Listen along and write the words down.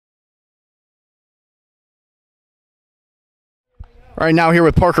All right, now here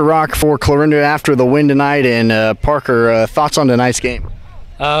with Parker Rock for Clarinda after the win tonight. And Parker, thoughts on tonight's game?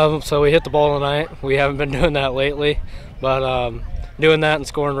 So we hit the ball tonight. We haven't been doing that lately, but doing that and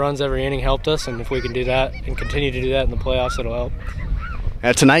scoring runs every inning helped us. And if we can do that and continue to do that in the playoffs, it'll help.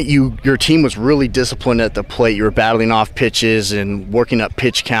 Tonight, your team was really disciplined at the plate. You were battling off pitches and working up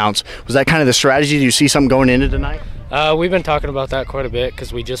pitch counts. Was that kind of the strategy? Do you see something going into tonight? We've been talking about that quite a bit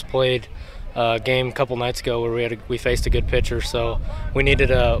because we just played a game a couple nights ago where we faced a good pitcher, so we needed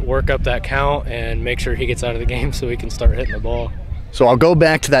to work up that count and make sure he gets out of the game so we can start hitting the ball. So I'll go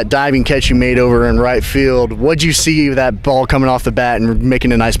back to that diving catch you made over in right field. What'd you see that ball coming off the bat and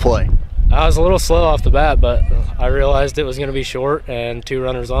making a nice play? I was a little slow off the bat, but I realized it was going to be short and 2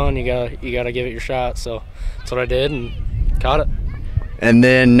 runners on. You gotta give it your shot. So that's what I did and caught it. And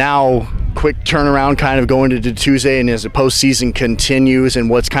then now, quick turnaround, kind of going into Tuesday, and as the postseason continues, and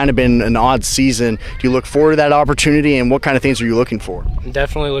what's kind of been an odd season, do you look forward to that opportunity, and what kind of things are you looking for? I'm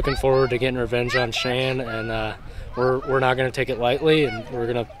definitely looking forward to getting revenge on Shan, and we're not going to take it lightly, and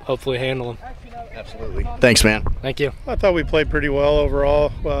we're going to hopefully handle him. Absolutely. Thanks, man. Thank you. I thought we played pretty well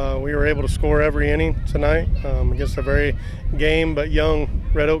overall. We were able to score every inning tonight against a very game but young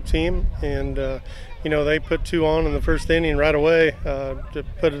Red Oak team, and they put 2 on in the first inning right away to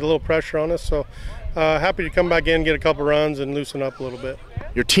put a little pressure on us. So happy to come back in, get a couple runs, and loosen up a little bit.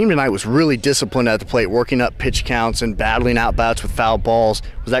 Your team tonight was really disciplined at the plate, working up pitch counts and battling out bats with foul balls.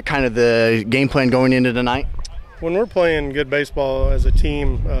 Was that kind of the game plan going into tonight? When we're playing good baseball as a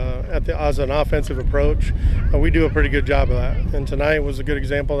team, as an offensive approach, we do a pretty good job of that. And tonight was a good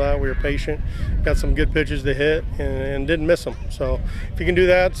example of that. We were patient, got some good pitches to hit, and didn't miss them. So if you can do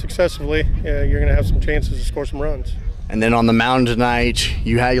that successfully, you're going to have some chances to score some runs. And then on the mound tonight,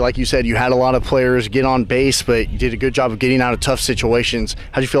 you had, like you said, you had a lot of players get on base, but you did a good job of getting out of tough situations.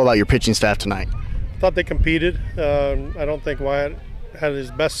 How do you feel about your pitching staff tonight? I thought they competed. I don't think Wyatt had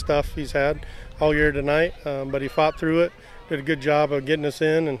his best stuff he's had all year tonight, but he fought through it, did a good job of getting us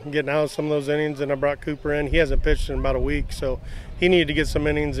in and getting out of some of those innings, and I brought Cooper in. He hasn't pitched in about a week, so he needed to get some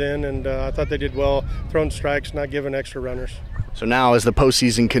innings in, and I thought they did well throwing strikes, not giving extra runners. So now as the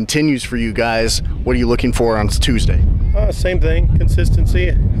postseason continues for you guys, what are you looking for on Tuesday? Same thing,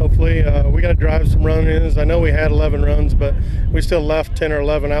 consistency. Hopefully we got to drive some run-ins. I know we had 11 runs, but we still left 10 or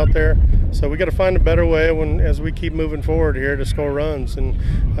 11 out there. So we got to find a better way as we keep moving forward here to score runs. And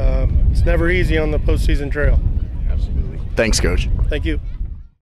it's never easy on the postseason trail. Absolutely. Thanks, Coach. Thank you.